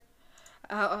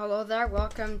Hello there.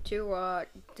 Welcome to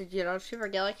the Super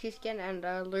Galaxy Skin and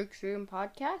Luke Zoom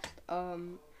podcast.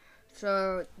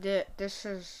 This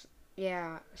is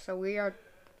yeah. So we're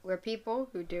people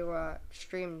who do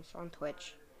streams on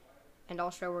Twitch, and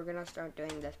also we're gonna start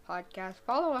doing this podcast.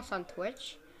 Follow us on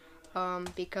Twitch.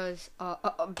 Because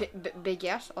big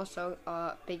yes. Also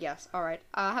big yes. All right.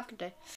 Have a good day.